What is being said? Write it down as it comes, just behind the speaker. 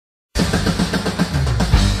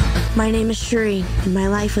My name is Shuri, and my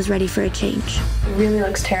life was ready for a change. It really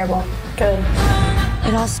looks terrible. Good.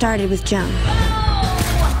 It all started with Joan.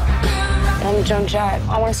 I'm Joan Jett.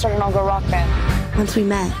 I want to start an all-girl rock band. Once we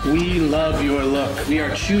met, We love your look. We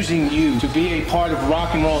are choosing you to be a part of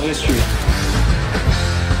rock and roll history.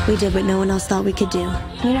 we did what no one else thought we could do.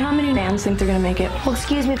 You know how many bands think they're gonna make it? Well,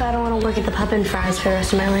 excuse me, but I don't want to work at the Pup and Fries for the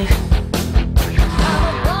rest of my life.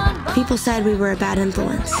 People said we were a bad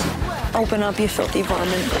influence. Open up, you filthy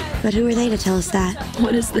varmint. But who are they to tell us that?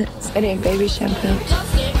 What is this? It ain't baby shampoo.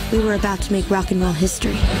 We were about to make rock and roll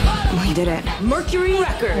history. We did it. Mercury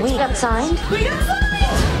Records. We got signed? We got signed!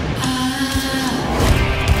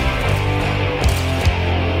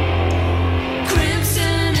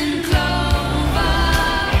 Crimson and Clover.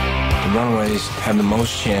 The Runaways have the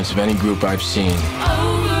most chance of any group I've seen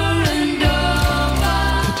Over and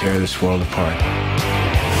over. to tear this world apart.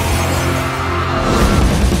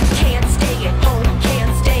 Can't stay at home,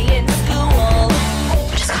 can't stay in school.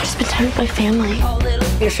 I just gotta spend time with my family. Oh, little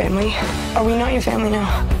Your family? Are we not your family now?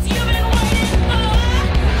 you've been waiting for.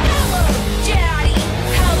 Hello, Daddy.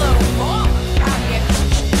 Hello, Mom.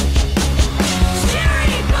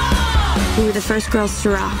 Cherry Bomb. We were the first girls to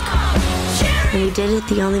rock, and we did it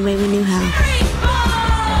the only way we knew how, Cherry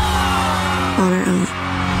Bomb. on our own.